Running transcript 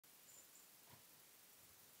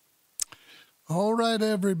All right,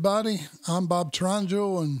 everybody. I'm Bob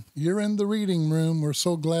Taranjo, and you're in the reading room. We're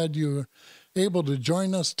so glad you're able to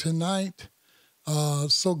join us tonight.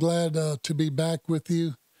 So glad to be back with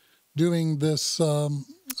you doing this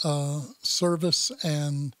service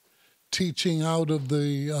and teaching out of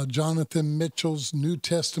the Jonathan Mitchell's New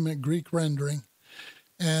Testament Greek rendering.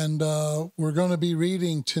 And we're going to be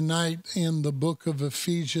reading tonight in the book of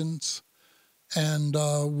Ephesians, and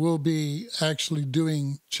we'll be actually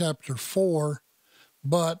doing chapter 4.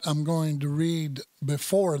 But I'm going to read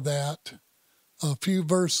before that a few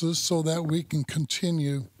verses so that we can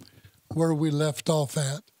continue where we left off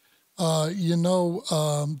at.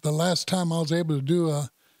 The last time I was able to do a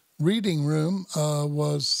reading room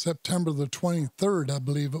was September the 23rd, I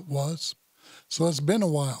believe it was. So it's been a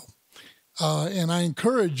while. And I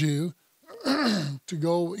encourage you to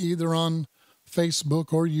go either on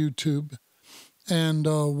Facebook or YouTube and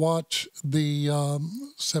watch the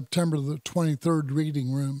September the 23rd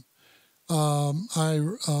reading room. I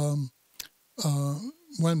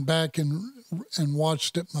went back and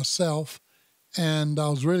watched it myself, and I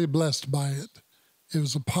was really blessed by it. It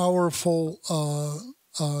was a powerful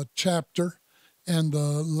chapter, and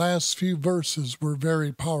the last few verses were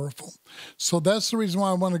very powerful. So that's the reason why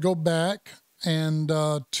I want to go back and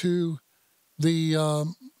to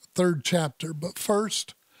the third chapter. But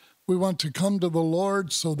first, we want to come to the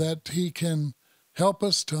Lord so that He can help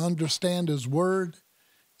us to understand His Word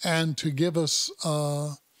and to give us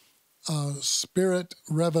spirit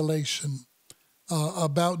revelation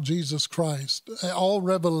about Jesus Christ. All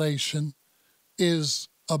revelation is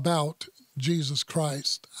about Jesus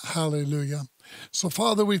Christ. Hallelujah. So,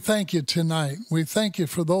 Father, we thank you tonight. We thank you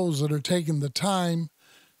for those that are taking the time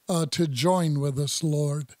to join with us,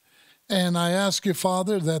 Lord. And I ask you,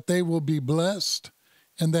 Father, that they will be blessed,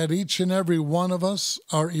 and that each and every one of us,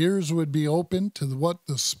 our ears would be open to what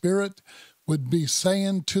the Spirit would be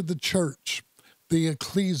saying to the church, the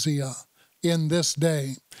ecclesia, in this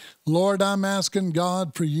day. Lord, I'm asking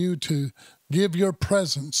God for you to give your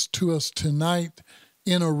presence to us tonight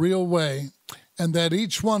in a real way, and that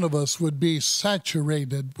each one of us would be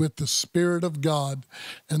saturated with the Spirit of God,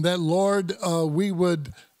 and that, Lord, we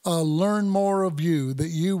would learn more of you, that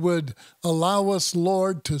you would allow us,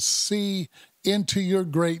 Lord, to see into your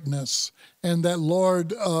greatness, and that,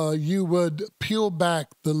 Lord, you would peel back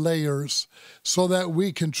the layers so that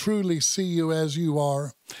we can truly see you as you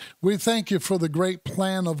are. We thank you for the great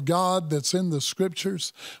plan of God that's in the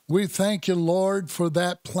scriptures. We thank you, Lord, for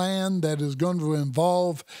that plan that is going to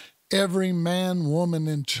involve every man, woman,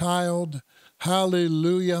 and child.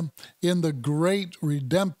 Hallelujah. In the great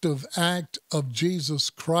redemptive act of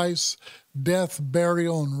Jesus Christ's death,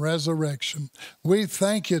 burial, and resurrection. We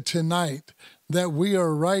thank you tonight that we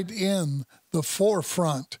are right in the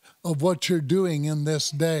forefront of what you're doing in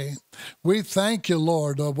this day. We thank you,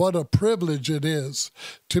 Lord, of what a privilege it is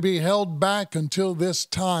to be held back until this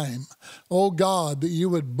time. Oh God, that you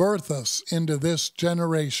would birth us into this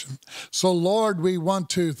generation. So Lord, we want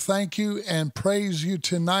to thank you and praise you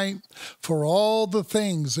tonight for all the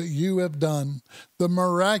things that you have done, the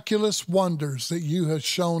miraculous wonders that you have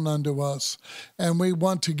shown unto us. And we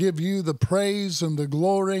want to give you the praise and the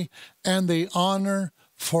glory and the honor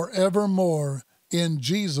forevermore. In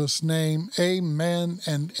Jesus' name, amen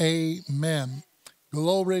and amen.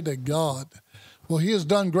 Glory to God. Well, he has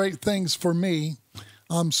done great things for me.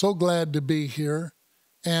 I'm so glad to be here.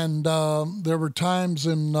 And there were times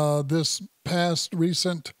in this past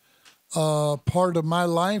recent part of my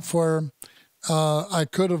life where I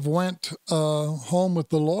could have went home with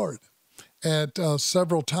the Lord at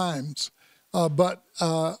several times. But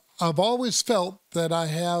I've always felt that I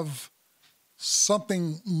have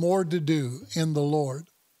something more to do in the Lord.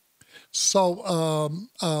 So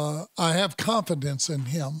I have confidence in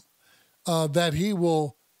him that he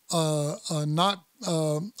will not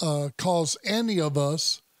cause any of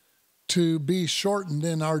us to be shortened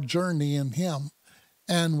in our journey in him.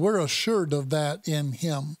 And we're assured of that in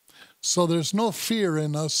him. So there's no fear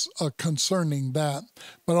in us concerning that.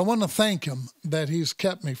 But I want to thank him that he's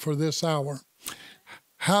kept me for this hour.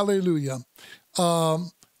 Hallelujah.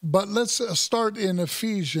 But let's start in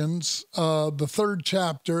Ephesians, the third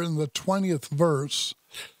chapter, in the 20th verse.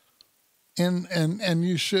 And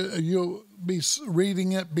you'll be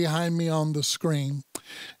reading it behind me on the screen.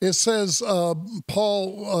 It says,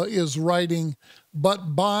 Paul is writing,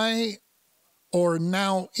 but by or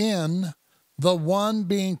now in the one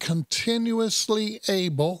being continuously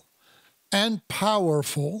able and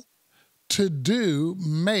powerful to do,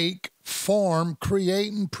 make, form,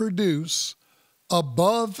 create, and produce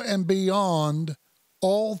above and beyond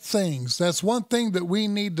all things. That's one thing that we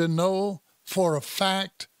need to know for a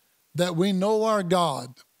fact that we know our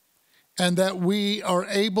God and that we are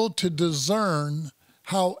able to discern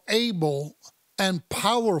how able and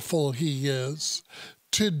powerful he is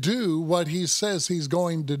to do what he says he's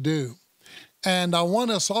going to do. And I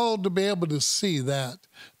want us all to be able to see that,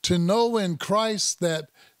 to know in Christ that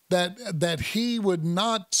he would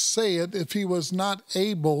not say it if he was not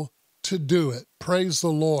able to do it. Praise the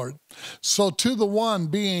Lord. So to the one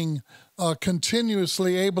being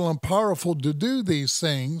continuously able and powerful to do these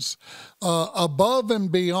things, above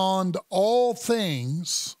and beyond all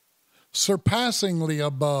things, surpassingly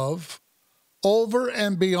above, over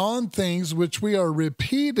and beyond things which we are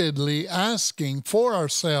repeatedly asking for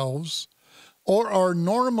ourselves or are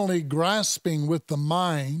normally grasping with the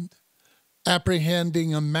mind,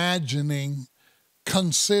 apprehending, imagining,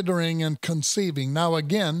 considering, and conceiving. Now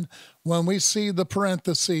again, when we see the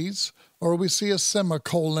parentheses or we see a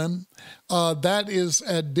semicolon, that is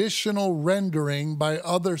additional rendering by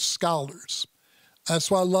other scholars.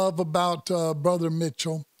 That's what I love about Brother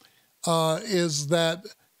Mitchell, is that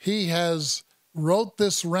he has wrote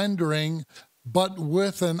this rendering, but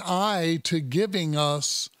with an eye to giving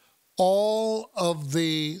us all of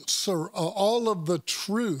the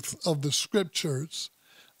truth of the scriptures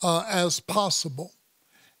as possible,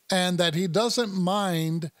 and that he doesn't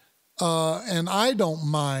mind, and I don't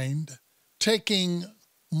mind, taking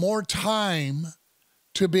more time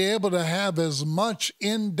to be able to have as much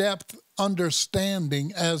in-depth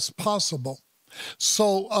understanding as possible.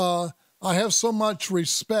 So I have so much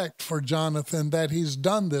respect for Jonathan that he's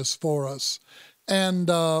done this for us, and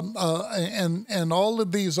all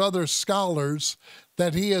of these other scholars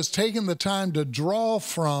that he has taken the time to draw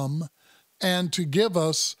from and to give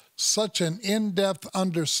us such an in-depth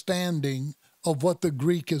understanding of what the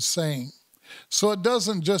Greek is saying. So it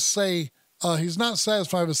doesn't just say, he's not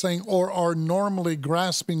satisfied with saying, or are normally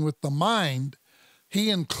grasping with the mind. He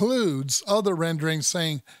includes other renderings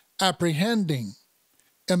saying, apprehending,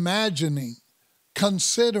 imagining,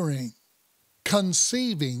 considering,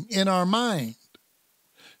 conceiving in our mind,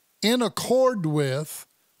 in accord with,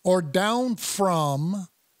 or down from.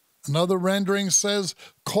 Another rendering says,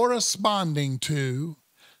 corresponding to,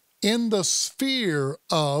 in the sphere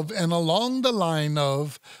of, and along the line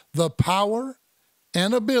of, the power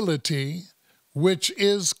and ability which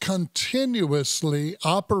is continuously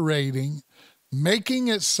operating, making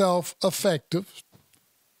itself effective,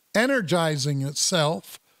 energizing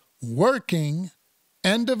itself, working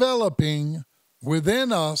and developing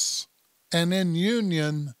within us and in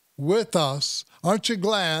union with us. Aren't you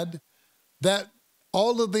glad that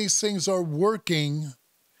all of these things are working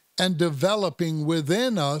and developing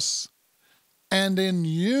within us and in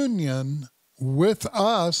union with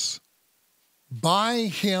us, by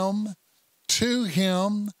him, to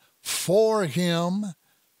him, for him,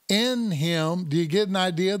 in him? Do you get an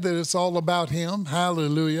idea that it's all about him?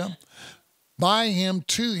 Hallelujah. By him,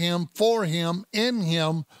 to him, for him, in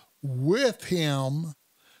him, with him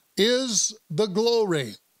is the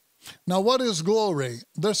glory. Now, what is glory?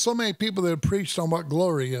 There's so many people that have preached on what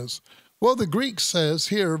glory is. Well, the Greek says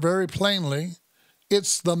here very plainly,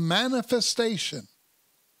 it's the manifestation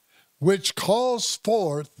which calls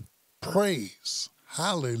forth praise.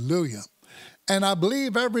 Hallelujah. And I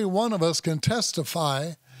believe every one of us can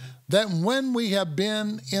testify that when we have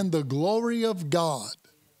been in the glory of God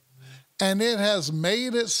and it has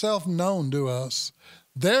made itself known to us,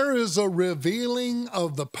 there is a revealing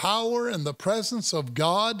of the power and the presence of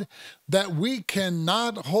God that we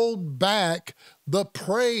cannot hold back the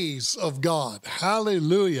praise of God.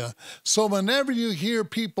 Hallelujah. So whenever you hear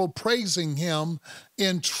people praising him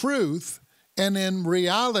in truth and in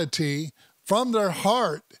reality from their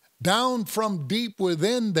heart, down from deep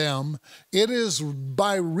within them, it is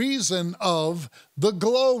by reason of the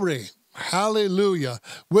glory. Hallelujah.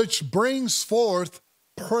 Which brings forth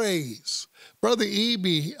praise. Brother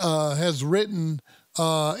Eby has written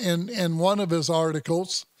in one of his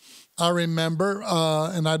articles, I remember,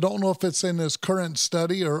 and I don't know if it's in his current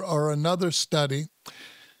study or another study,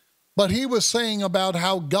 but he was saying about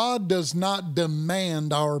how God does not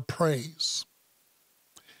demand our praise.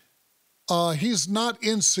 He's not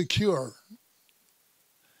insecure,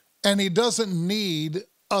 and he doesn't need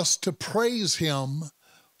us to praise him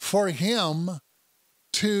for him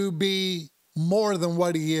to be more than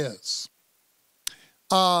what he is.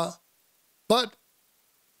 But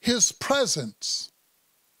his presence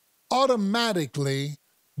automatically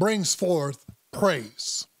brings forth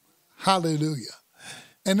praise. Hallelujah.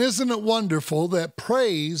 And isn't it wonderful that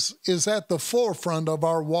praise is at the forefront of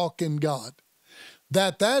our walk in God?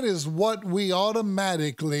 That is what we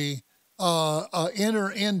automatically enter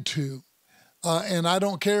into. And I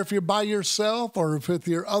don't care if you're by yourself or if with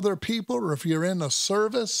your other people or if you're in a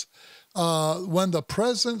service, when the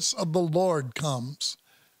presence of the Lord comes,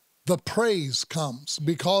 the praise comes,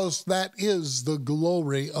 because that is the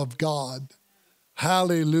glory of God.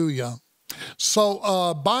 Hallelujah.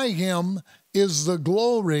 So by him is the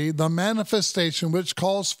glory, the manifestation which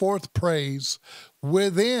calls forth praise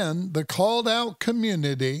within the called out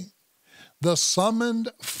community, the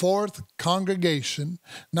summoned forth congregation.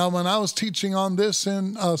 Now, when I was teaching on this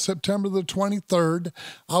in September the 23rd,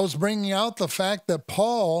 I was bringing out the fact that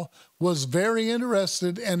Paul was very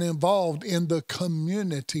interested and involved in the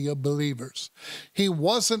community of believers. He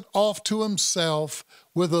wasn't off to himself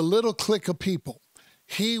with a little clique of people.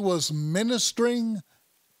 He was ministering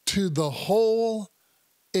to the whole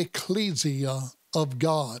ecclesia of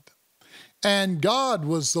God. And God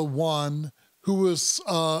was the one who was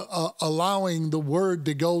allowing the word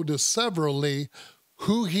to go to severally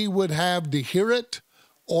who he would have to hear it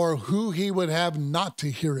or who he would have not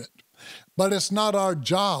to hear it. But it's not our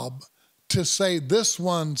job to say this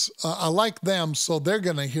one's, I like them, so they're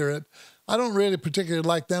going to hear it. I don't really particularly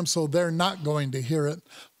like them, so they're not going to hear it.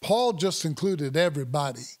 Paul just included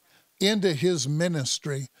everybody into his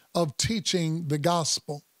ministry of teaching the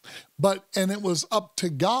gospel. And it was up to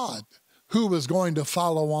God who was going to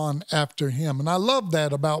follow on after him. And I love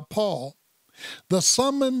that about Paul. The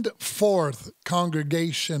summoned forth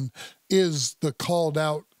congregation is the called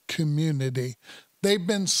out community. They've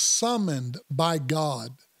been summoned by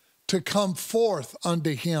God to come forth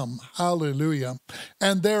unto him. Hallelujah.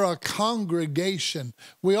 And they're a congregation.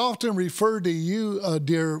 We often refer to you,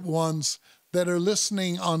 dear ones, that are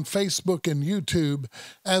listening on Facebook and YouTube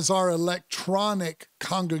as our electronic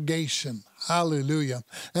congregation. Hallelujah.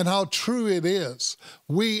 And how true it is.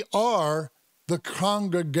 We are the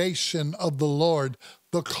congregation of the Lord,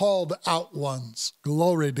 the called out ones.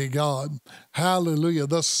 Glory to God. Hallelujah.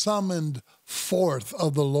 The summoned forth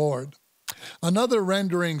of the Lord. Another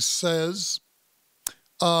rendering says,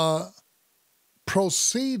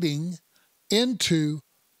 proceeding into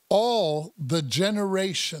all the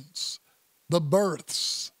generations, the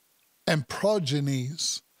births and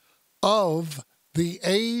progenies of the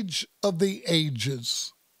age of the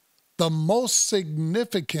ages. The most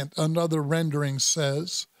significant, another rendering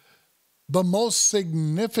says, the most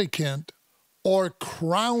significant or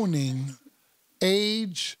crowning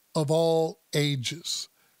age of all ages.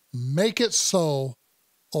 Make it so,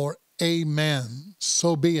 or amen.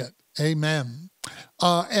 So be it. Amen.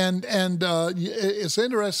 It's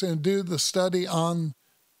interesting to do the study on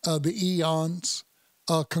the eons,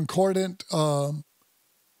 concordant,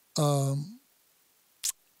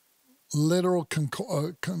 literal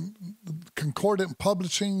concordant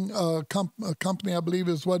publishing company, I believe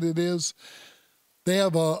is what it is. They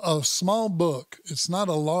have a small book. It's not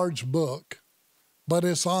a large book, but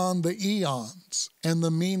it's on the eons and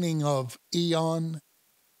the meaning of eon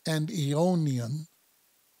and eonian.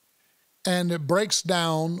 And it breaks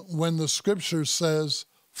down when the scripture says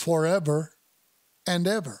forever and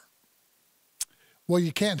ever. Well,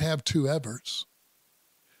 you can't have two evers.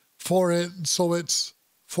 So it's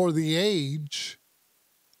for the age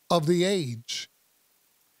of the age.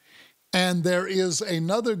 And there is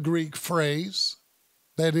another Greek phrase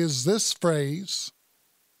that is this phrase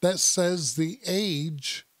that says the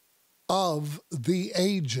age of the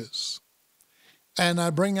ages. And I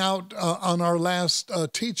bring out on our last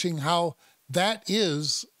teaching how that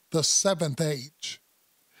is the seventh age,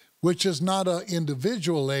 which is not an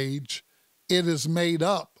individual age. It is made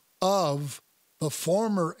up of the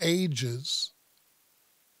former ages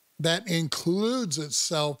that includes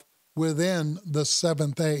itself within the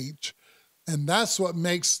seventh age. And that's what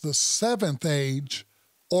makes the seventh age,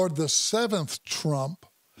 or the seventh trump,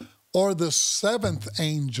 or the seventh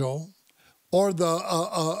angel, or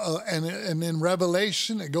and in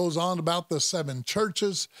Revelation, it goes on about the seven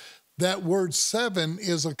churches. That word seven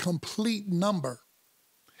is a complete number.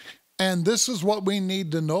 And this is what we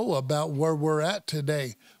need to know about where we're at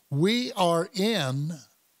today. We are in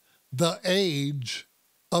the age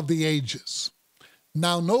of the ages.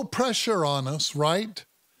 Now, no pressure on us, right?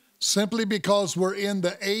 Simply because we're in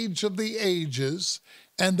the age of the ages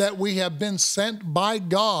and that we have been sent by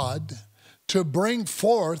God to bring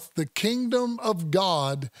forth the kingdom of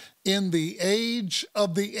God in the age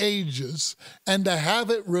of the ages and to have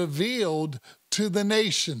it revealed to the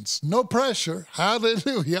nations. No pressure.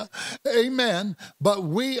 Hallelujah. Amen. But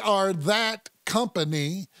we are that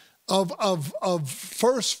company of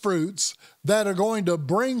first fruits that are going to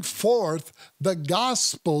bring forth the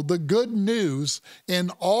gospel, the good news in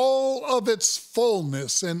all of its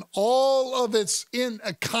fullness and all of its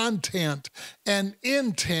content and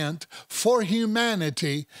intent for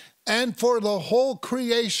humanity and for the whole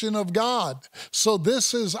creation of God. So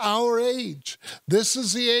this is our age. This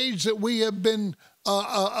is the age that we have been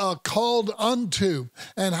called unto.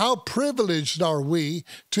 And how privileged are we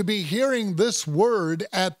to be hearing this word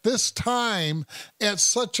at this time, at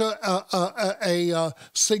such a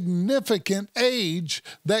significant age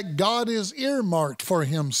that God is earmarked for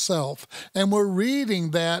himself. And we're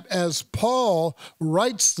reading that as Paul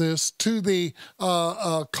writes this to the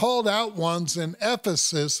called out ones in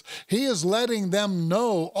Ephesus. He is letting them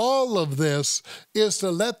know, all of this is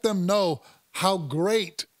to let them know how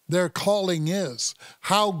great their calling is,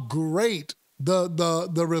 how great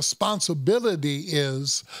the responsibility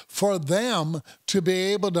is for them to be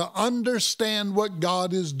able to understand what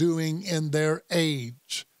God is doing in their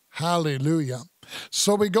age. Hallelujah.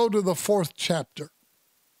 So we go to the 4th chapter.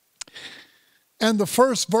 And the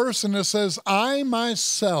first verse, and it says, I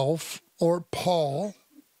myself, or Paul,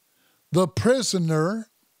 the prisoner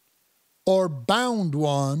or bound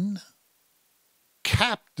one,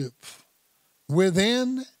 captive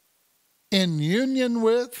within, in union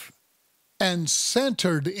with, and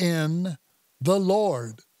centered in the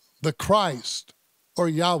Lord, the Christ, or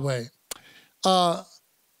Yahweh.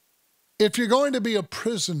 If you're going to be a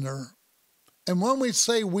prisoner, and when we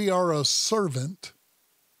say we are a servant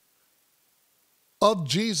of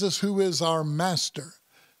Jesus, who is our master,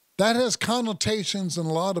 that has connotations in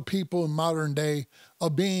a lot of people in modern day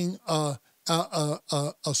of being a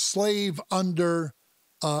slave under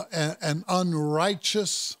an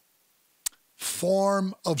unrighteous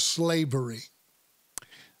form of slavery.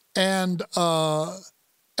 And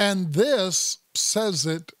this says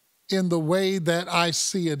it in the way that I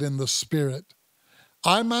see it in the Spirit.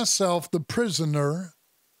 I myself, the prisoner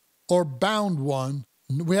or bound one,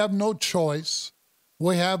 we have no choice.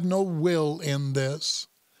 We have no will in this.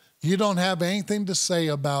 You don't have anything to say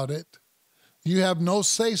about it. You have no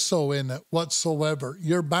say-so in it whatsoever.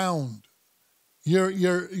 You're bound.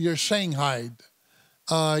 You're shanghaied.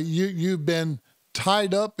 You've been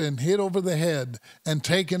tied up and hit over the head and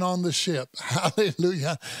taken on the ship.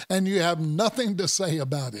 Hallelujah. And you have nothing to say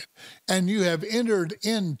about it. And you have entered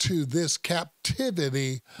into this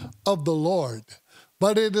captivity of the Lord.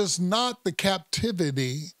 But it is not the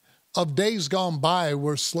captivity of days gone by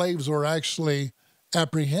where slaves were actually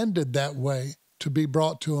apprehended that way to be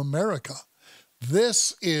brought to America.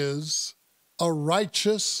 This is a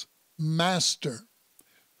righteous master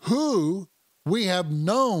who we have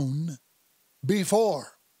known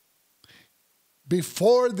before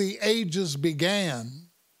the ages began.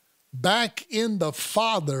 Back in the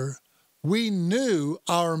Father, we knew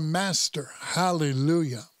our master.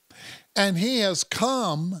 Hallelujah. And he has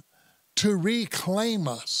come to reclaim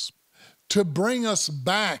us, to bring us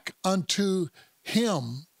back unto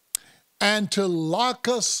him, and to lock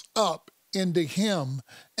us up into him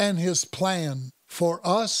and his plan for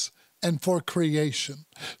us and for creation.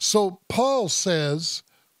 So Paul says,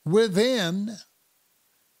 within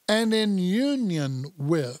and in union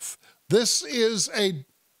with. This is a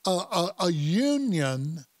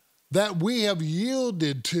union that we have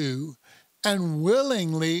yielded to and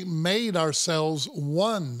willingly made ourselves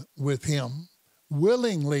one with him.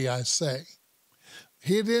 Willingly, I say.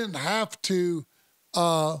 He didn't have to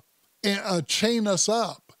chain us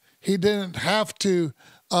up. He didn't have to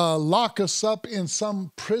lock us up in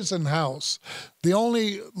some prison house. The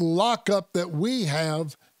only lockup that we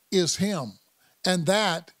have is him, and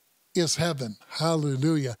that is heaven.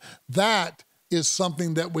 Hallelujah. That is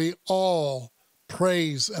something that we all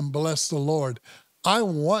praise and bless the Lord. I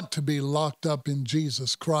want to be locked up in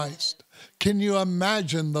Jesus Christ. Can you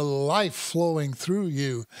imagine the life flowing through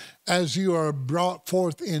you as you are brought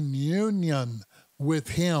forth in union with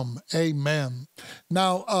him? Amen.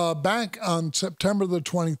 Now, back on September the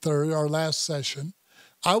 23rd, our last session,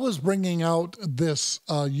 I was bringing out this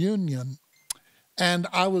union, and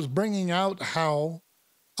I was bringing out how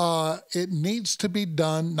it needs to be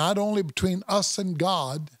done not only between us and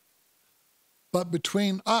God, but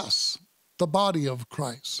between us, the body of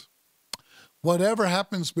Christ. Whatever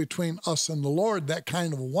happens between us and the Lord, that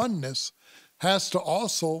kind of oneness has to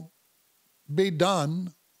also be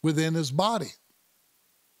done within his body,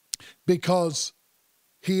 because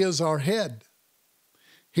he is our head.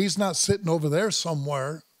 He's not sitting over there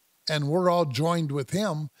somewhere and we're all joined with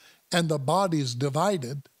him and the body's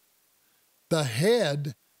divided. The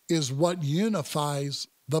head is what unifies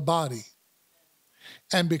the body.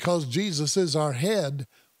 And because Jesus is our head,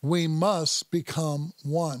 we must become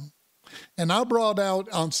one. And I brought out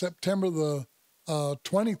on September the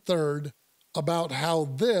 23rd about how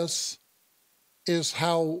this is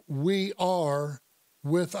how we are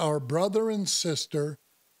with our brother and sister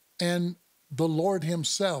and the Lord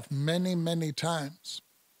himself many, many times.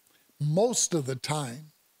 Most of the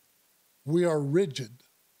time, we are rigid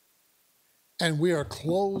and we are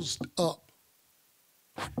closed up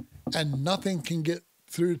and nothing can get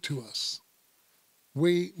through to us.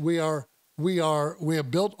 We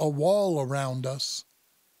have built a wall around us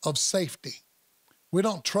of safety. We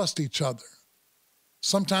don't trust each other.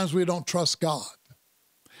 Sometimes we don't trust God.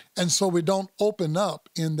 And so we don't open up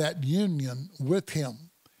in that union with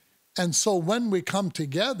him. And so when we come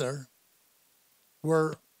together,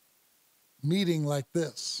 we're meeting like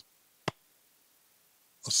this.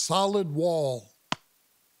 A solid wall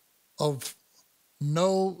of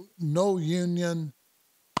no union,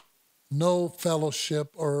 no fellowship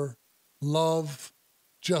or love,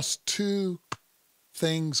 just two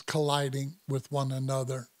things colliding with one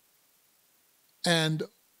another. And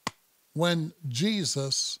when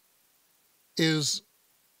Jesus is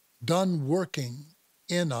done working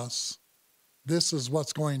in us, this is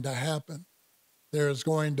what's going to happen. There is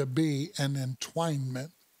going to be an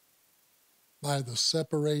entwinement by the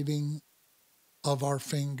separating of our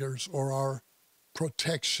fingers or our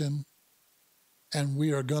protection, and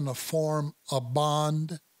we are going to form a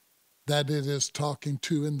bond that it is talking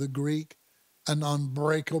to in the Greek, an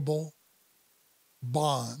unbreakable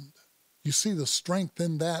bond. You see the strength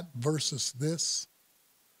in that versus this?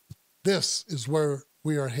 This is where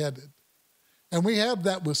we are headed. And we have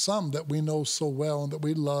that with some that we know so well and that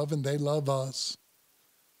we love and they love us.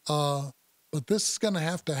 But this is going to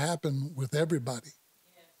have to happen with everybody.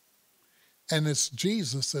 Yes. And it's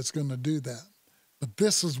Jesus that's going to do that. But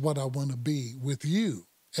this is what I want to be with you.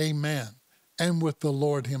 Amen. And with the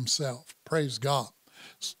Lord himself. Praise God.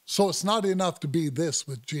 So it's not enough to be this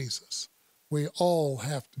with Jesus. We all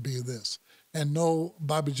have to be this. And no,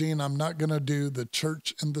 Bobby Jean, I'm not going to do the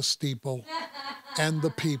church and the steeple and the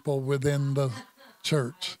people within the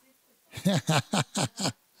church.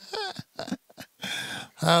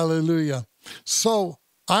 Hallelujah. So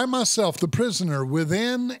I myself, the prisoner,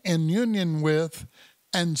 within and union with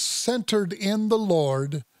and centered in the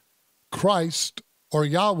Lord, Christ or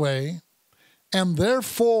Yahweh, am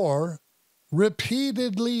therefore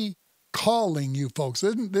repeatedly calling you folks.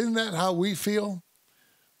 Isn't that how we feel?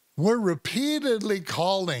 We're repeatedly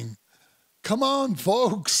calling. Come on,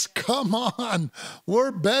 folks. Come on.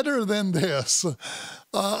 We're better than this.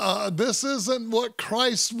 This isn't what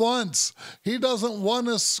Christ wants. He doesn't want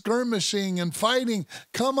us skirmishing and fighting.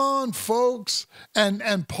 Come on, folks.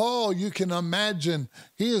 And Paul, you can imagine,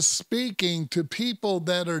 he is speaking to people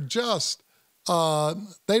that are just,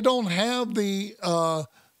 they don't have the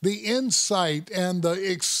insight and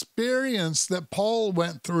the experience that Paul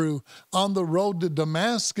went through on the road to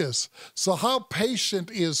Damascus. So how patient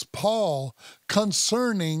is Paul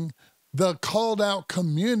concerning the called out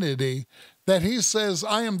community that he says,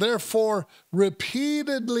 I am therefore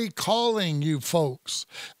repeatedly calling you folks,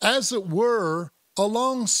 as it were,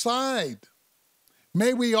 alongside.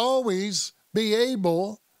 May we always be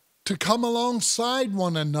able to come alongside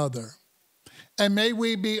one another. And may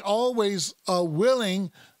we be always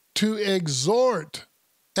willing to exhort,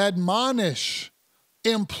 admonish,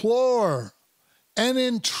 implore, and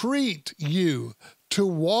entreat you to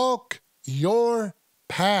walk your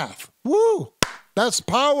path. Woo! That's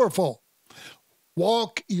powerful.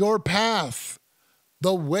 Walk your path,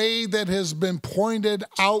 the way that has been pointed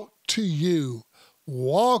out to you.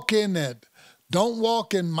 Walk in it. Don't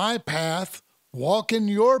walk in my path. Walk in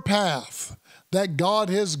your path that God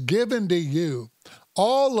has given to you.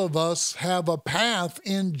 All of us have a path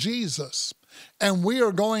in Jesus, and we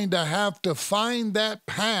are going to have to find that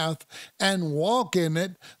path and walk in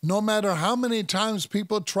it, no matter how many times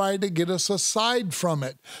people try to get us aside from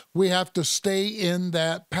it. We have to stay in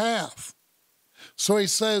that path. So he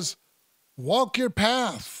says, walk your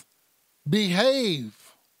path,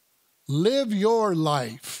 behave, live your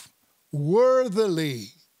life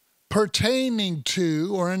worthily, pertaining to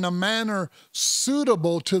or in a manner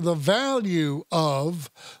suitable to the value of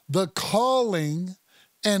the calling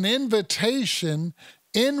and invitation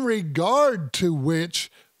in regard to which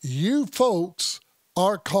you folks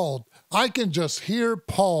are called. I can just hear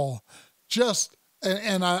Paul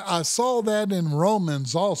and I saw that in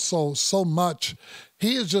Romans also so much.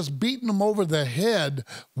 He is just beating them over the head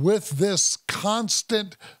with this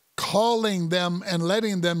constant calling them and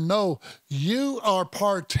letting them know you are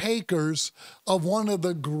partakers of one of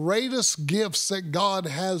the greatest gifts that God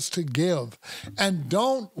has to give. And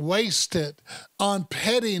don't waste it on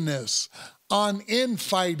pettiness, on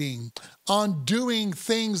infighting, on doing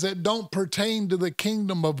things that don't pertain to the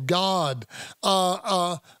kingdom of God.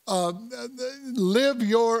 Live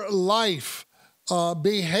your life.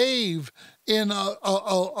 Behave in in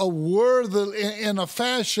a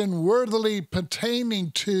fashion worthily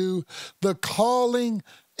pertaining to the calling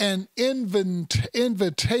and invitation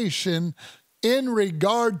in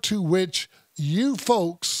regard to which you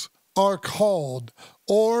folks are called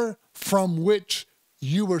or from which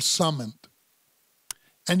you were summoned.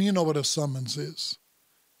 And you know what a summons is.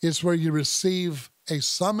 It's where you receive a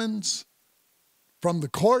summons from the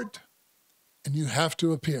court and you have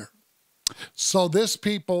to appear. So this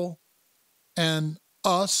people and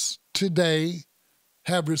us today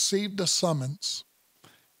have received a summons,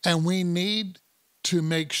 and we need to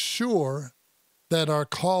make sure that our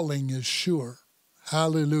calling is sure.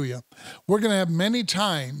 Hallelujah. We're going to have many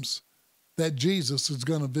times that Jesus is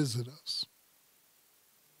going to visit us.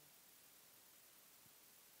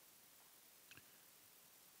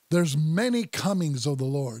 There's many comings of the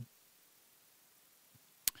Lord.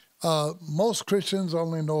 Most Christians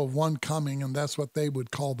only know of one coming, and that's what they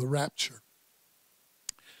would call the rapture.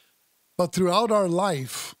 But throughout our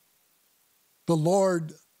life, the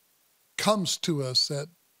Lord comes to us at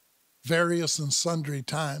various and sundry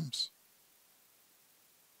times,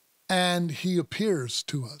 and he appears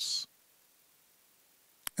to us.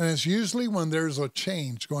 And it's usually when there's a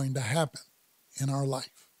change going to happen in our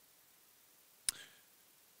life.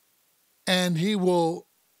 And he will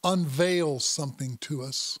unveil something to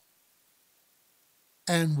us,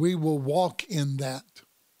 and we will walk in that.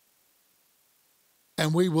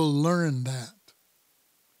 And we will learn that.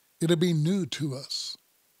 It'll be new to us.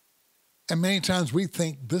 And many times we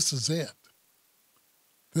think, this is it.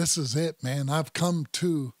 This is it, man. I've come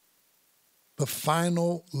to the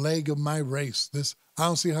final leg of my race. I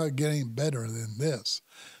don't see how it gets any better than this.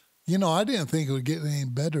 You know, I didn't think it would get any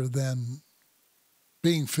better than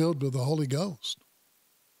being filled with the Holy Ghost.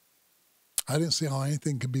 I didn't see how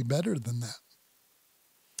anything could be better than that.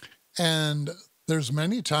 And there's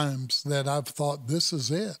many times that I've thought, this is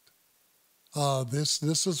it. This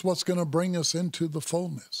is what's going to bring us into the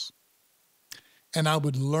fullness. And I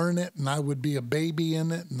would learn it, and I would be a baby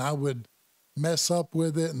in it, and I would mess up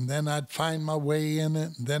with it, and then I'd find my way in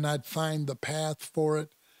it, and then I'd find the path for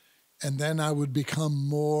it, and then I would become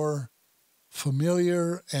more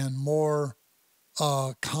familiar and more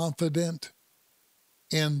confident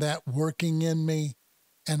in that working in me,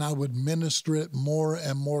 and I would minister it more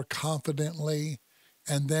and more confidently,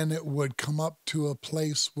 and then it would come up to a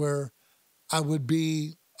place where I would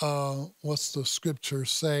be, what's the scripture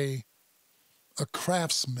say, a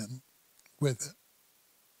craftsman with it.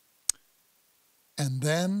 And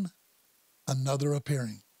then another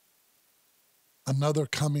appearing, another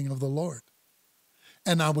coming of the Lord.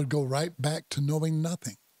 And I would go right back to knowing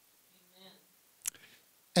nothing. Amen.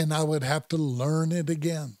 And I would have to learn it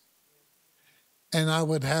again. And I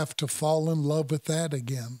would have to fall in love with that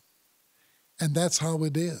again. And that's how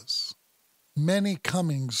it is. Many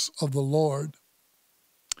comings of the Lord.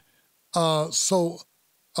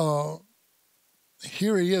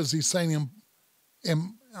 Here he is. He's saying,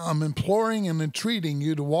 I'm imploring and entreating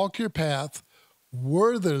you to walk your path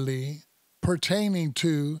worthily pertaining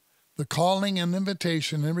to the calling and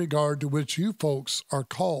invitation in regard to which you folks are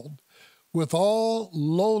called, with all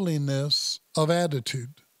lowliness of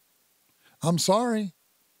attitude. I'm sorry.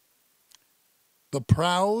 The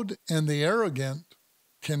proud and the arrogant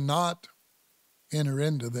cannot enter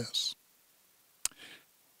into this.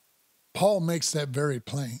 Paul makes that very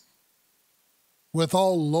plain. With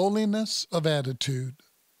all lowliness of attitude.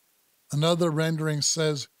 Another rendering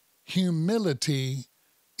says humility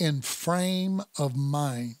in frame of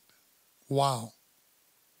mind. Wow.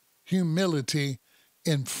 Humility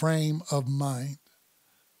in frame of mind.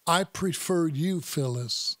 I prefer you,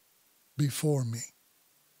 Phyllis, before me.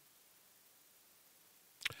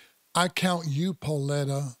 I count you,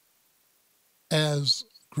 Pauletta, as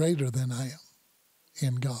greater than I am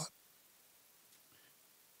in God.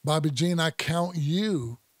 Bobby Jean, I count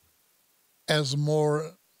you as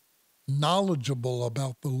more knowledgeable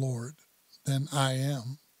about the Lord than I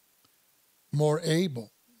am, more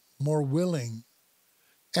able, more willing.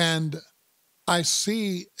 And I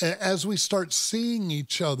see, as we start seeing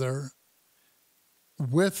each other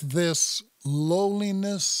with this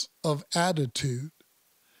lowliness of attitude,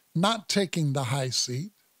 not taking the high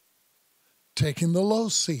seat, taking the low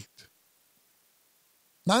seat.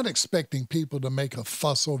 Not expecting people to make a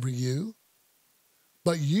fuss over you,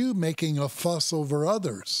 but you making a fuss over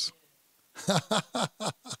others.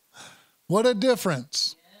 What a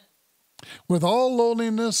difference. With all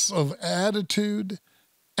lowliness of attitude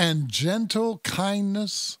and gentle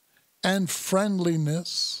kindness and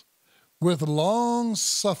friendliness, with long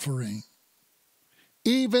suffering,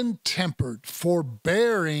 even tempered,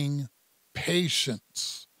 forbearing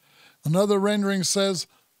patience. Another rendering says,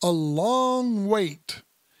 a long wait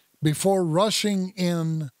before rushing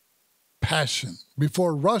in passion,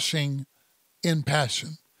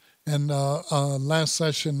 And last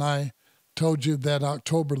session, I told you that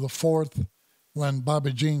October the 4th, when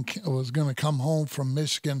Bobby Jean was going to come home from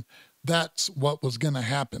Michigan, that's what was going to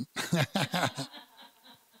happen.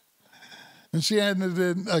 And she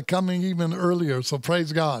ended up coming even earlier, so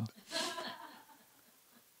praise God.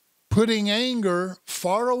 Putting anger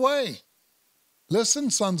far away. Listen,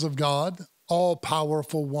 sons of God, all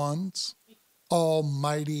powerful ones,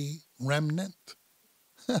 almighty remnant.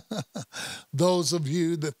 Those of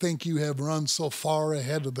you that think you have run so far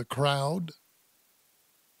ahead of the crowd,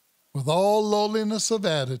 with all lowliness of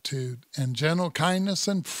attitude and gentle kindness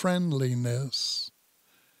and friendliness,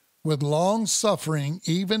 with long suffering,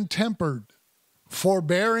 even tempered,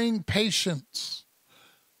 forbearing patience,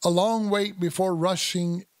 a long wait before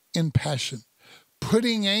rushing in passion,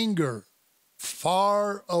 putting anger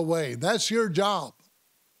far away. That's your job.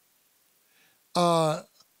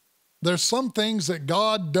 There's some things that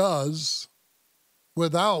God does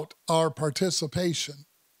without our participation.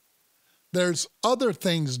 There's other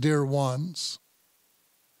things, dear ones,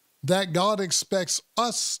 that God expects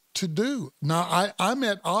us to do. Now, I'm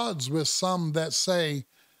at odds with some that say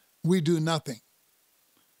we do nothing.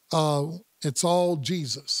 It's all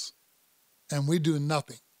Jesus, and we do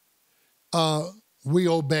nothing. We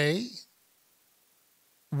obey.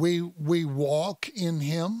 We walk in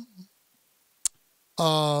him.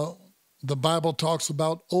 The Bible talks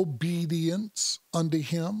about obedience unto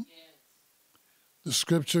him. Yes. The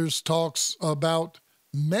scriptures talks about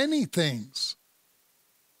many things.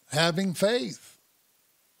 Having faith,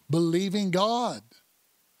 believing God.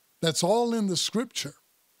 That's all in the scripture.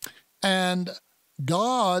 And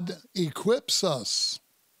God equips us.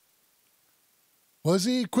 What does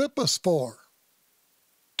he equip us for?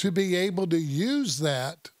 To be able to use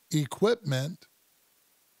that equipment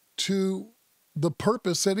to the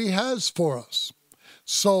purpose that he has for us.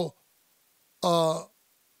 So,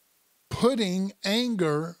 putting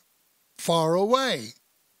anger far away.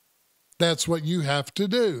 That's what you have to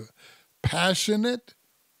do. Passionate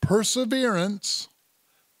perseverance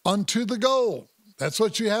unto the goal. That's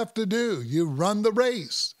what you have to do. You run the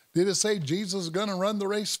race. Did it say Jesus is going to run the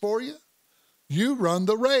race for you? You run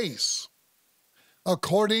the race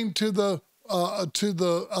according to the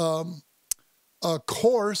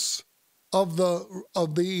course of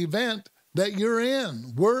the event that you're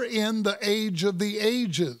in. We're in the age of the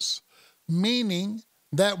ages, meaning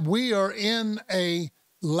that we are in a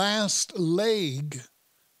last leg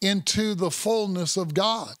into the fullness of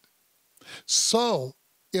God. So,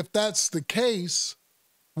 if that's the case,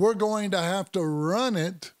 we're going to have to run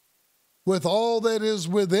it with all that is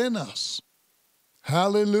within us.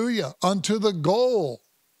 Hallelujah. Unto the goal.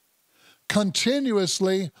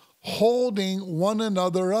 Continuously holding one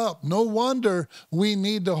another up. No wonder we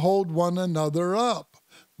need to hold one another up.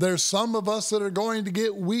 There's some of us that are going to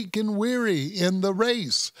get weak and weary in the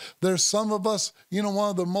race. There's some of us, one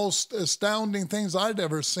of the most astounding things I'd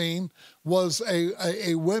ever seen was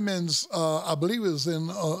a women's, I believe it was in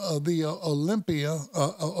the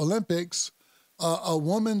Olympics, a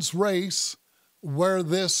woman's race where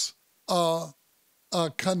this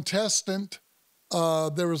contestant,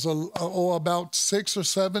 there was about 6 or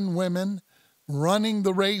 7 women running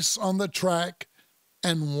the race on the track,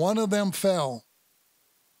 and one of them fell.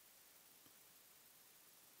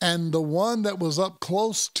 And the one that was up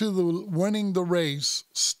close to winning the race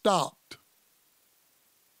stopped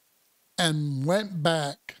and went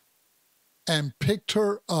back and picked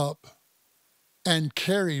her up and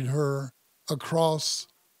carried her across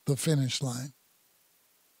the finish line.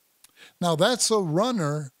 Now, that's a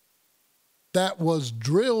runner that was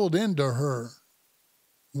drilled into her.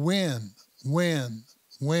 Win,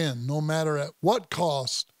 no matter at what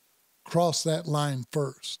cost, cross that line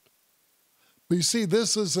first. But you see,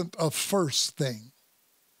 this isn't a first thing.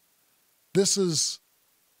 This is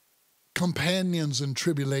companions in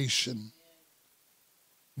tribulation.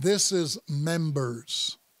 This is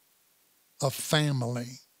members of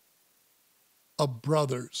family, of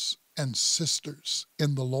brothers and sisters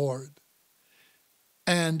in the Lord.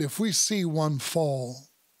 And if we see one fall,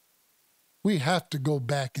 we have to go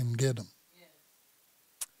back and get them.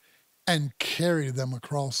 and carry them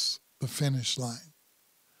across the finish line.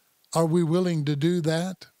 Are we willing to do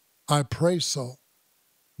that? I pray so,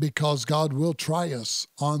 because God will try us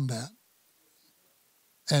on that.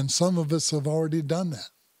 And some of us have already done that.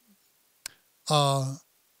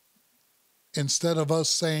 Instead of us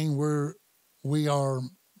saying we are,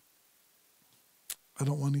 I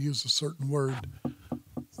don't want to use a certain word,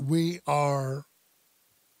 we are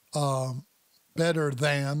better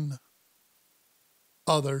than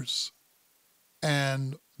others,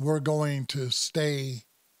 and we're going to stay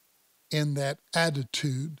in that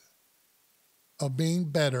attitude of being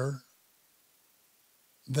better,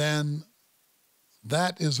 then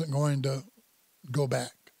that isn't going to go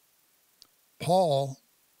back. Paul,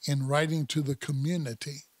 in writing to the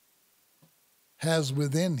community, has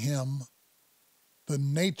within him the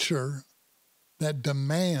nature that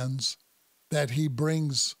demands that he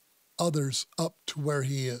brings others up to where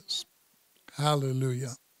he is.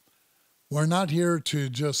 Hallelujah. We're not here to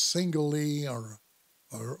just singly or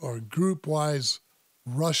group-wise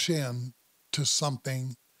rush in to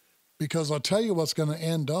something, because I'll tell you what's going to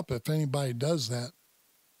end up if anybody does that.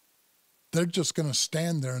 They're just going to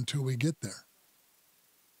stand there until we get there.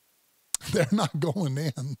 They're not going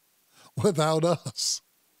in without us.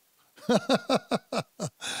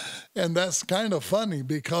 And that's kind of funny,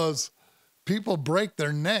 because people break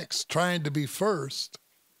their necks trying to be first,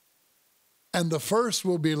 and the first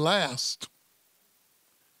will be last,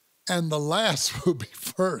 and the last will be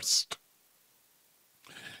first.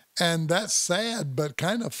 And that's sad, but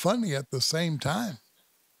kind of funny at the same time,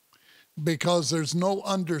 because there's no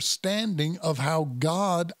understanding of how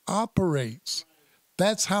God operates.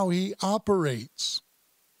 That's how he operates.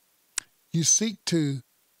 You seek to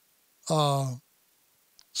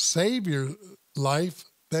save your life,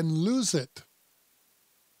 then lose it.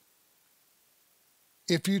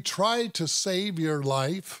 If you try to save your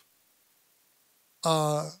life,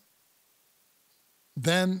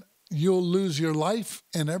 then you'll lose your life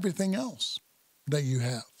and everything else that you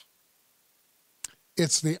have.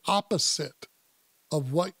 It's the opposite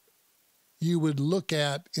of what you would look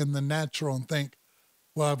at in the natural and think,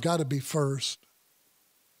 well, I've got to be first.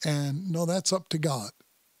 And no, that's up to God.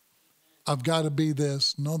 I've got to be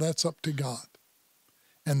this. No, that's up to God.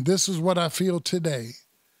 And this is what I feel today.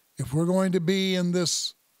 If we're going to be in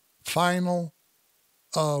this final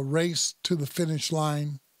race to the finish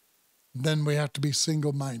line, then we have to be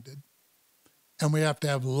single-minded. And we have to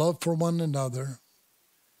have love for one another.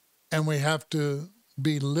 And we have to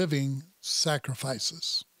be living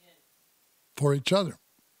sacrifices for each other.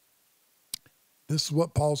 This is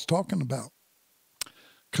what Paul's talking about.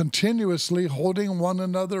 Continuously holding one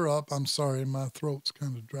another up. I'm sorry, my throat's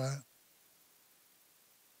kind of dry.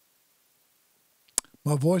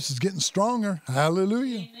 My voice is getting stronger.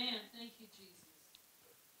 Hallelujah. Amen. Thank you, Jesus.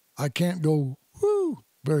 I can't go, whoo,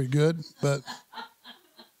 very good, but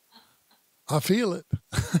I feel it.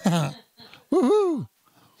 Woohoo.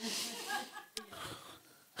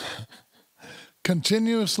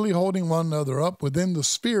 Continuously holding one another up within the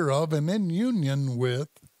sphere of and in union with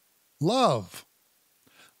love,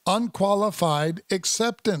 unqualified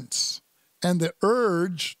acceptance, and the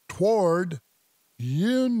urge toward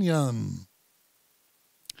union.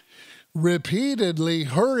 Repeatedly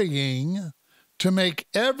hurrying to make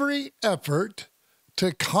every effort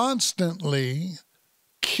to constantly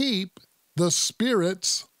keep the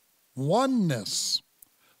Spirit's oneness.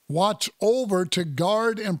 Watch over to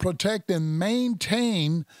guard and protect and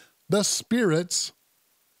maintain the Spirit's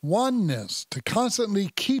oneness, to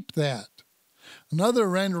constantly keep that. Another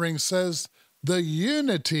rendering says the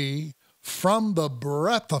unity from the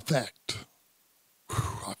breath effect.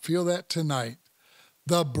 Whew, I feel that tonight.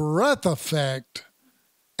 The breath effect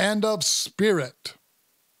and of spirit.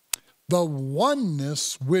 The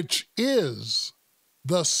oneness which is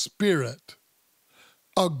the Spirit.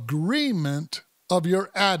 Agreement of your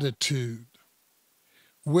attitude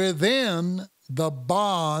within the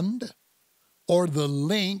bond or the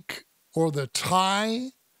link or the tie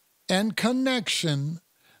and connection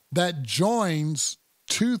that joins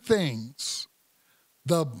two things.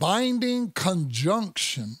 The binding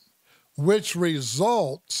conjunction which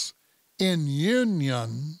results in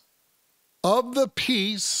union of the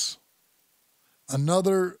peace.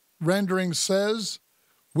 Another rendering says,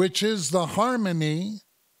 which is the harmony,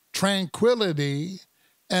 tranquility,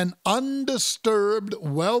 and undisturbed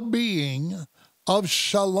well-being of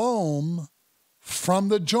shalom from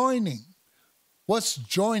the joining. What's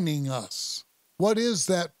joining us? What is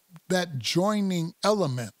that joining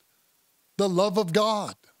element? The love of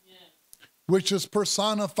God, which is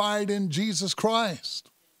personified in Jesus Christ.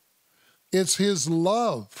 It's his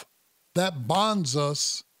love that bonds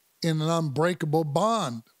us in an unbreakable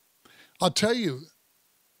bond. I'll tell you,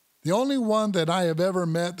 the only one that I have ever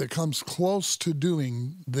met that comes close to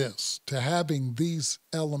doing this, to having these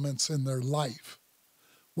elements in their life,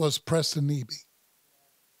 was Preston Eby.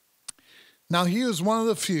 Now, he was one of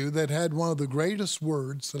the few that had one of the greatest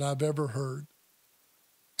words that I've ever heard,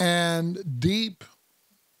 and deeper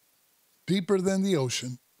than the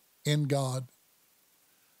ocean in God.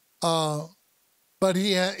 But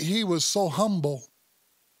he was so humble,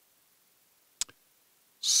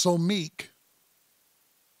 so meek,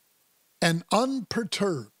 and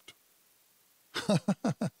unperturbed.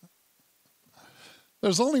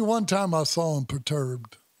 There's only one time I saw him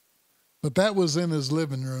perturbed, but that was in his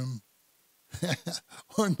living room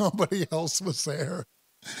where nobody else was there.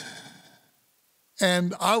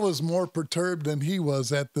 And I was more perturbed than he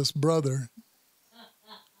was at this brother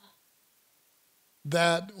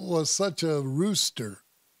that was such a rooster,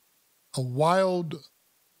 a wild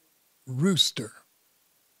rooster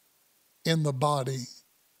in the body.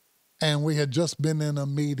 And we had just been in a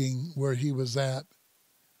meeting where he was at,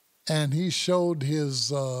 and he showed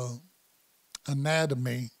his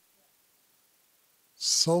anatomy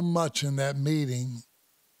so much in that meeting.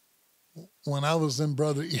 When I was in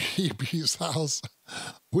Brother Eby's house,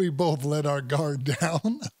 we both let our guard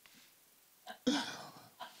down.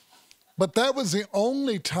 But that was the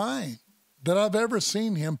only time that I've ever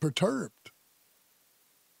seen him perturbed.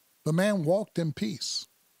 The man walked in peace.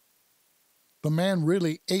 The man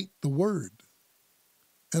really ate the word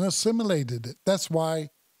and assimilated it. That's why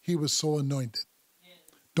he was so anointed. Yes.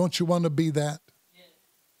 Don't you want to be that? Yes.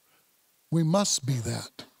 We must be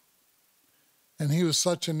that. And he was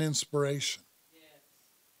such an inspiration. Yes.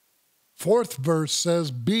 Fourth verse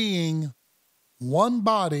says, being one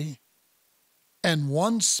body and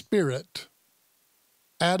one spirit,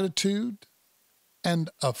 attitude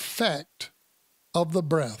and effect of the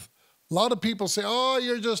breath. A lot of people say, oh,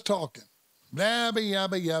 you're just talking. Yabba,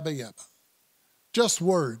 yabba, yabba, yabba. Just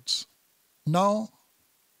words. No.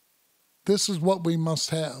 This is what we must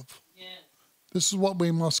have. Yes. This is what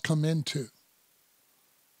we must come into.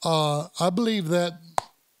 I believe that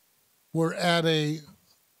we're at a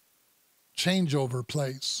changeover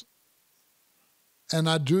place. And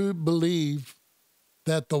I do believe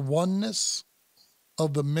that the oneness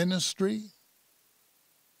of the ministry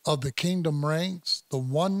of the kingdom ranks, the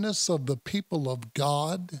oneness of the people of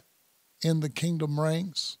God in the kingdom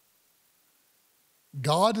ranks,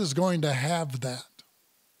 God is going to have that.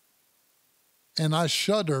 And I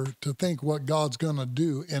shudder to think what God's going to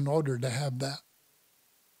do in order to have that.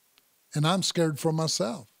 And I'm scared for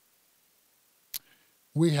myself.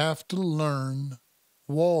 We have to learn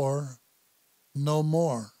war no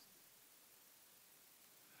more.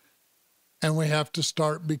 And we have to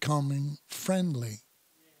start becoming friendly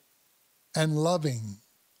and loving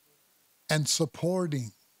and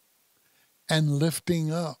supporting and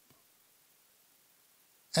lifting up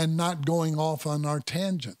and not going off on our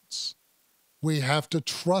tangents. We have to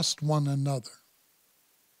trust one another.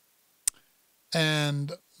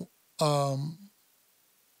 And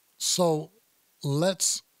so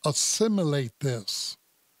let's assimilate this.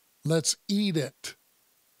 Let's eat it,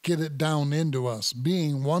 get it down into us,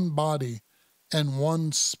 being one body and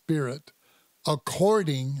one spirit,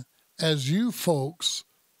 according as you folks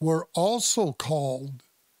were also called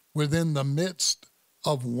within the midst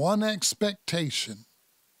of one expectation.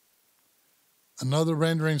 Another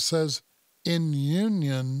rendering says, in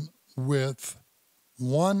union with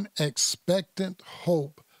one expectant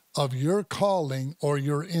hope of your calling or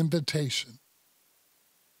your invitation.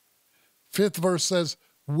 Fifth verse says,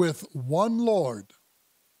 with one Lord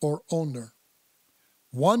or owner,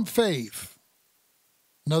 one faith.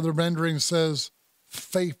 Another rendering says,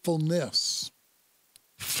 faithfulness,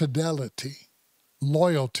 fidelity,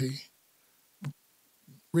 loyalty,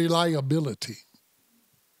 reliability,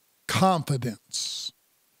 confidence,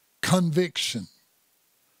 conviction,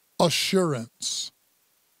 assurance,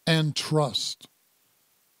 and trust.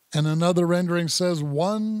 And another rendering says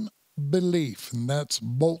one belief, and that's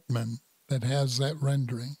Boltman that has that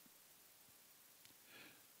rendering.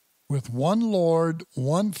 With one Lord,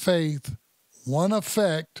 one faith, one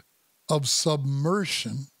effect of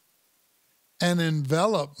submersion and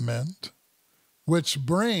envelopment, which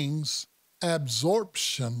brings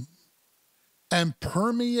absorption and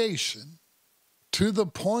permeation to the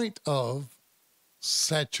point of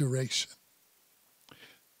saturation.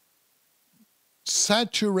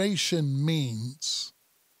 Saturation means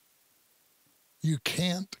you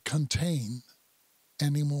can't contain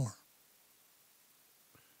anymore.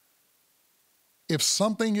 If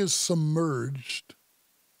something is submerged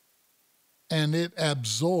and it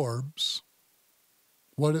absorbs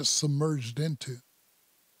what it's submerged into.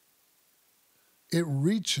 It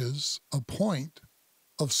reaches a point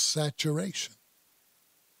of saturation.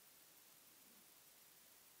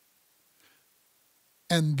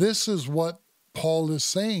 And this is what Paul is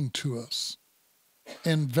saying to us.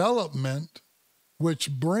 Envelopment,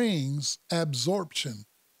 which brings absorption.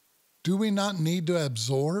 Do we not need to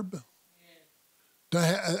absorb?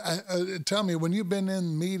 Tell me, when you've been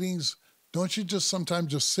in meetings, don't you just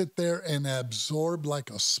sometimes just sit there and absorb like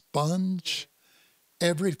a sponge?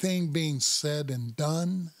 Everything being said and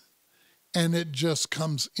done, and it just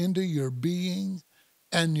comes into your being,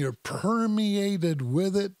 and you're permeated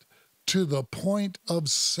with it to the point of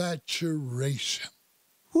saturation.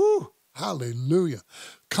 Woo! Hallelujah.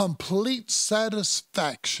 Complete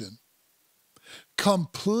satisfaction.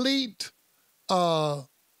 Complete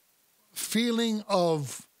feeling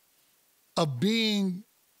of being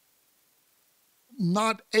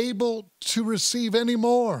not able to receive any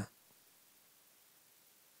more.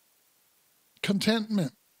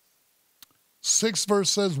 Contentment. 6th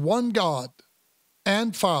verse says, one God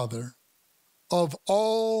and Father of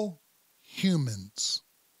all humans.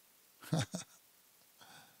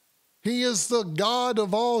 He is the God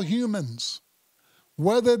of all humans,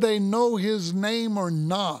 whether they know his name or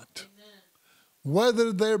not,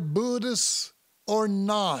 whether they're Buddhists or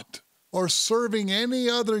not, or serving any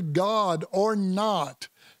other God or not.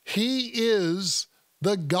 He is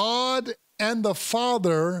the God and the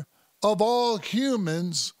Father of all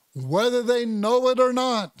humans, whether they know it or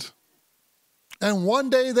not. And one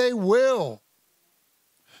day they will.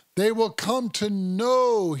 They will come to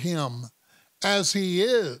know him as he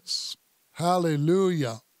is.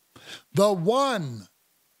 Hallelujah. The one,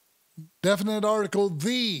 definite article,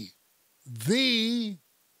 the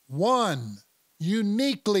one,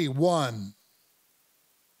 uniquely one.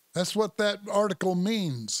 That's what that article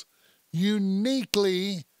means.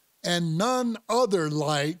 Uniquely and none other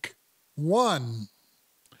like one.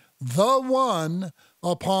 The one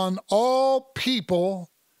upon all people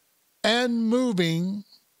and moving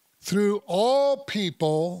through all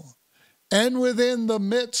people and within the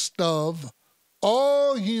midst of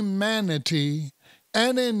all humanity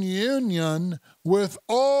and in union with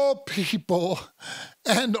all people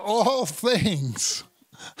and all things.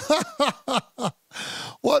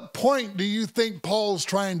 What point do you think Paul's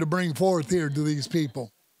trying to bring forth here to these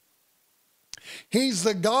people? He's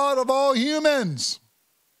the God of all humans.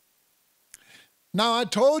 Now, I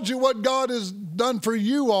told you what God has done for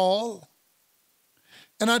you all,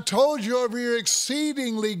 and I told you of your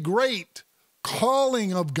exceedingly great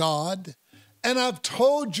calling of God, and I've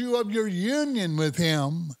told you of your union with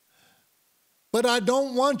him, but I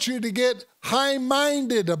don't want you to get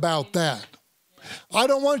high-minded about that. I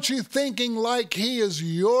don't want you thinking like he is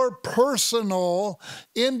your personal,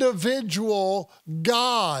 individual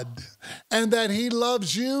God and that he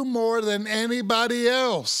loves you more than anybody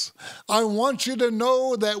else. I want you to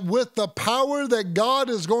know that with the power that God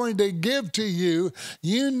is going to give to you,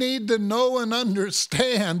 you need to know and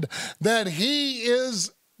understand that he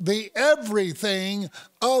is the everything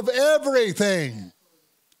of everything.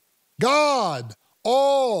 God,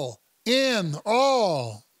 all in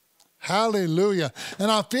all. Hallelujah. And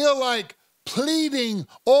I feel like pleading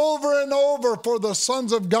over and over for the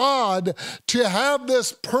sons of God to have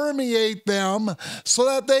this permeate them so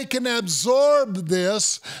that they can absorb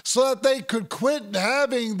this, so that they could quit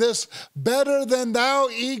having this better than thou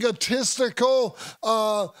egotistical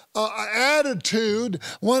attitude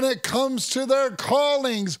when it comes to their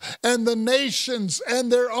callings and the nations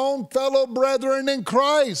and their own fellow brethren in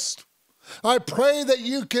Christ. I pray that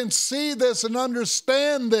you can see this and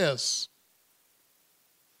understand this.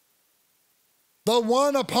 The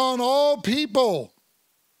one upon all people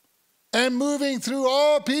and moving through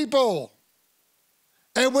all people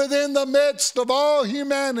and within the midst of all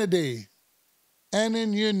humanity and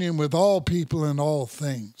in union with all people and all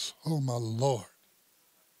things. Oh, my Lord.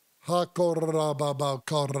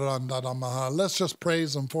 Let's just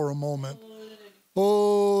praise him for a moment.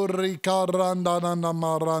 Oh, thank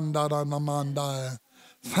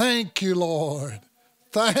you, Lord.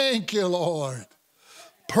 Thank you, Lord.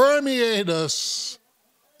 Permeate us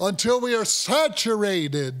until we are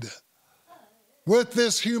saturated with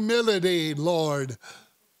this humility, Lord,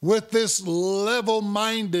 with this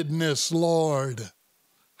level-mindedness, Lord.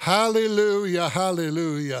 Hallelujah,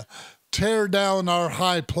 hallelujah. Tear down our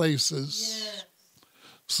high places, yes,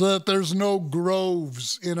 so that there's no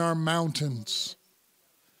groves in our mountains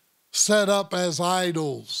set up as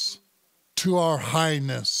idols to our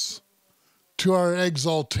highness, to our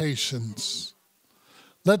exaltations.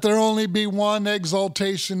 Let there only be one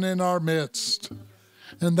exaltation in our midst,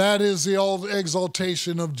 and that is the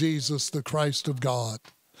exaltation of Jesus, the Christ of God.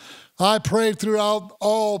 I pray throughout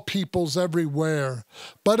all peoples everywhere,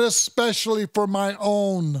 but especially for my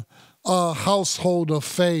own household of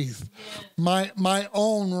faith, my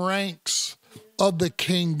own ranks of the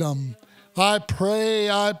kingdom. I pray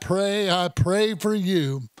for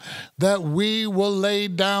you that we will lay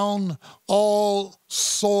down all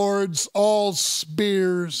swords, all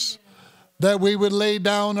spears, that we would lay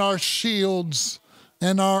down our shields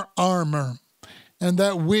and our armor, and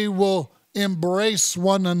that we will embrace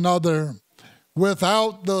one another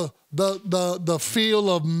without the feel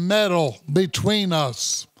of metal between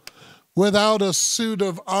us, without a suit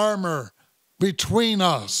of armor between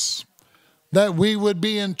us, that we would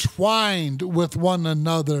be entwined with one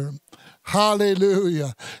another.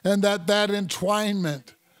 Hallelujah. And that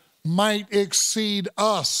entwinement might exceed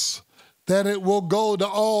us, that it will go to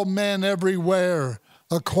all men everywhere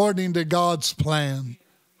according to God's plan.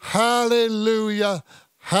 Hallelujah.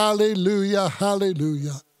 Hallelujah,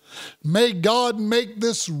 hallelujah. May God make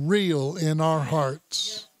this real in our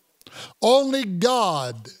hearts. Only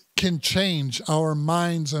God can change our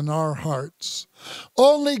minds and our hearts.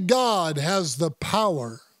 Only God has the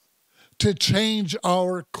power to change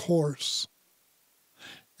our course.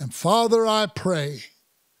 And Father, I pray,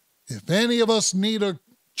 if any of us need a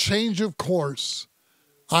change of course,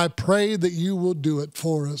 I pray that you will do it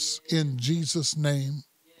for us in Jesus' name,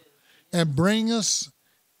 and bring us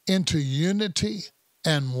into unity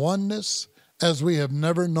and oneness as we have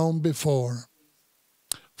never known before.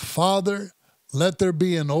 Father, let there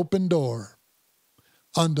be an open door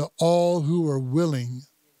unto all who are willing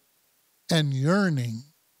and yearning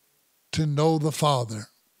to know the Father.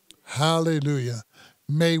 Hallelujah.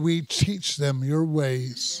 May we teach them your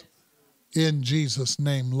ways. In Jesus'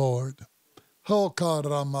 name, Lord.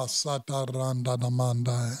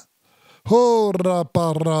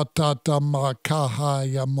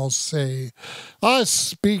 I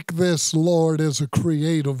speak this, Lord, as a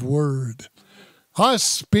creative word. I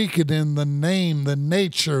speak it in the name, the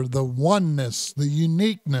nature, the oneness, the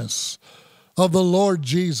uniqueness of the Lord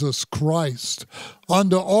Jesus Christ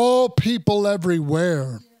unto all people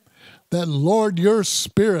everywhere, that, Lord, your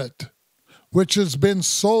Spirit, which has been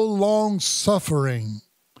so long suffering,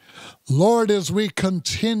 Lord, as we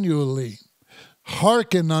continually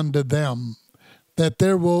hearken unto them, that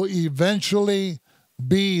there will eventually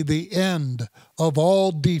be the end of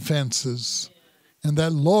all defenses, and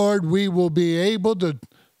that, Lord, we will be able to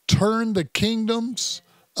turn the kingdoms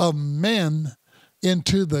of men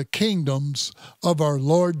into the kingdoms of our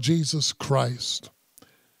Lord Jesus Christ.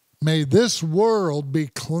 May this world be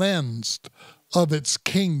cleansed of its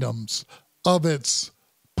kingdoms, of its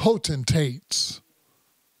potentates,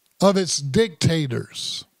 of its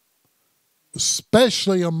dictators,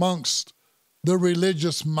 especially amongst the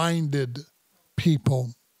religious-minded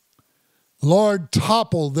people. Lord,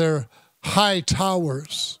 topple their high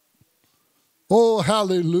towers. Oh,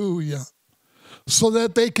 hallelujah. So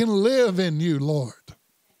that they can live in you, Lord.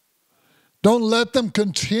 Don't let them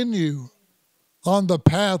continue on the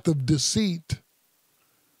path of deceit,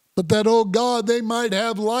 but that, oh God, they might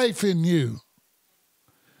have life in you,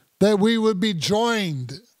 that we would be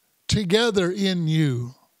joined together in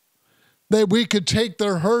you, that we could take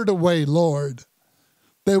their hurt away, Lord,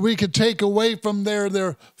 that we could take away from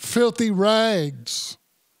their filthy rags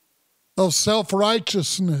of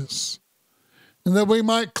self-righteousness, and that we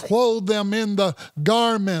might clothe them in the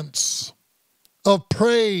garments of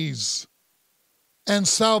praise and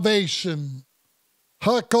salvation.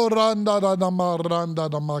 Oh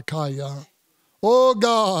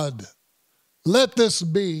God, let this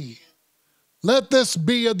be at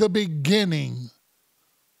the beginning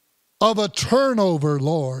of a turnover,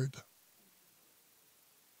 Lord,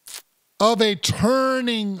 of a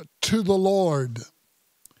turning to the Lord,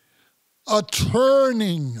 a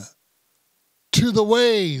turning to the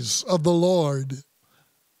ways of the Lord.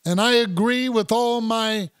 And I agree with all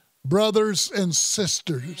my brothers and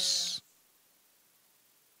sisters,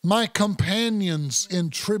 my companions in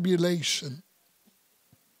tribulation,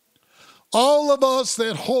 all of us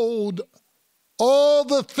that hold all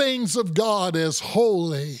the things of God as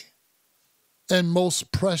holy and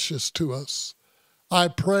most precious to us. I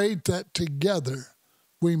pray that together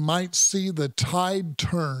we might see the tide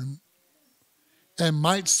turn and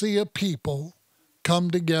might see a people come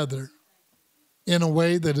together in a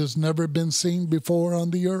way that has never been seen before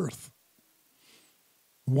on the earth.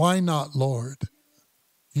 Why not, Lord?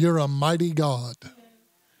 You're a mighty God,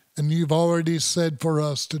 and you've already said for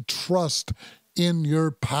us to trust in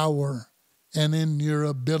your power and in your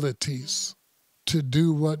abilities to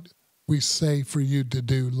do what we say for you to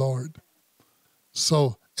do, Lord.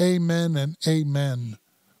 So amen and amen.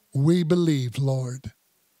 We believe, Lord.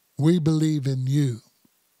 We believe in you.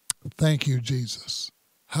 Thank you, Jesus.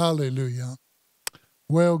 Hallelujah.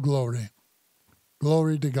 Well, glory.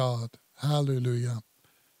 Glory to God. Hallelujah.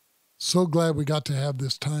 So glad we got to have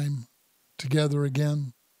this time together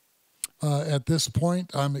again. At this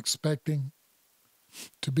point, I'm expecting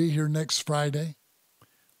to be here next Friday.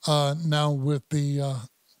 Now with the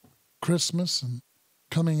Christmas and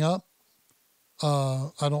coming up,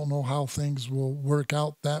 I don't know how things will work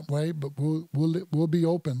out that way, but we'll be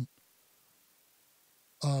open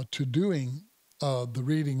to doing the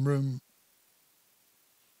reading room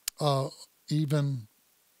even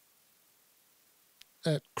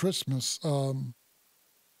at Christmas.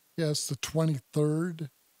 Yes, the 23rd.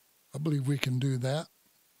 I believe we can do that.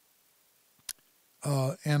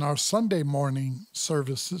 And our Sunday morning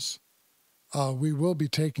services, we will be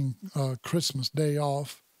taking Christmas Day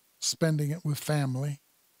off, spending it with family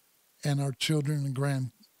and our children and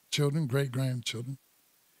grandchildren, great-grandchildren.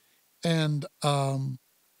 And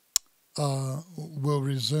we'll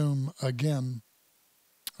resume again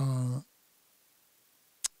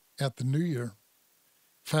at the New Year.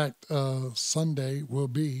 In fact, Sunday will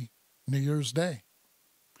be New Year's Day.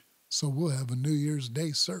 So we'll have a New Year's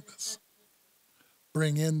Day service.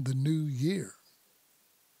 Bring in the new year.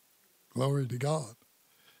 Glory to God.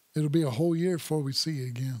 It'll be a whole year before we see you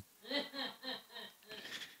again.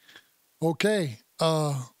 Okay.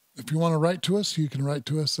 If you want to write to us, you can write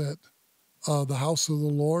to us at the House of the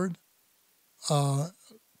Lord,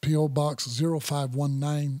 P.O. Box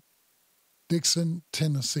 0519, Dixon,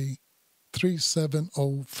 Tennessee,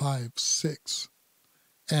 37056.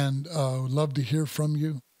 And would love to hear from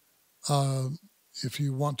you. If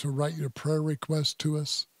you want to write your prayer request to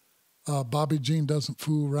us, Bobby Jean doesn't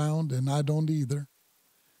fool around, and I don't either.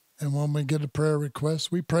 And when we get a prayer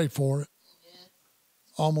request, we pray for it. Yes.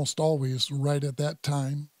 Almost always right at that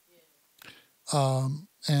time.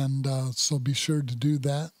 Yes. So be sure to do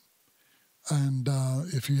that. And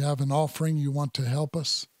if you have an offering you want to help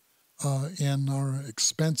us in our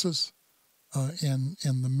expenses in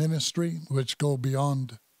the ministry, which go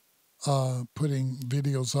beyond putting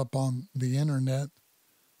videos up on the internet,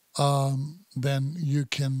 then you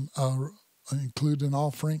can include an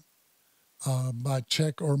offering by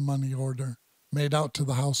check or money order made out to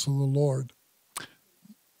the House of the Lord.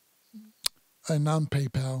 And on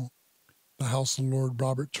PayPal, the House of the Lord,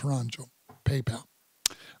 Robert Taranjo, PayPal.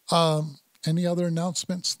 Any other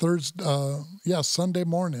announcements? Sunday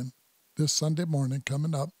morning, this Sunday morning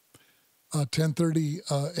coming up, 10:30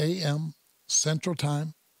 a.m. Central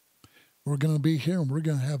Time. We're going to be here and we're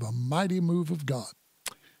going to have a mighty move of God.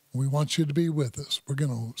 We want you to be with us. We're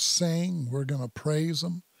going to sing. We're going to praise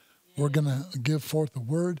Him. We're going to give forth the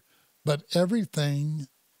word. But everything,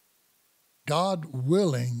 God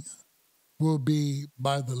willing, will be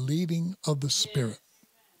by the leading of the Spirit.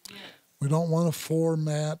 We don't want a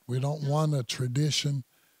format. We don't want a tradition.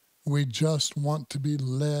 We just want to be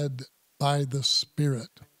led by the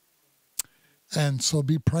Spirit. And so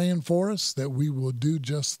be praying for us that we will do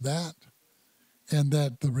just that and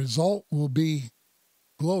that the result will be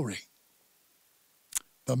glory,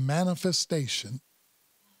 the manifestation,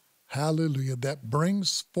 hallelujah, that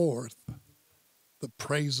brings forth the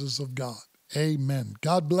praises of God. Amen.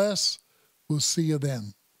 God bless. We'll see you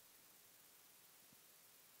then.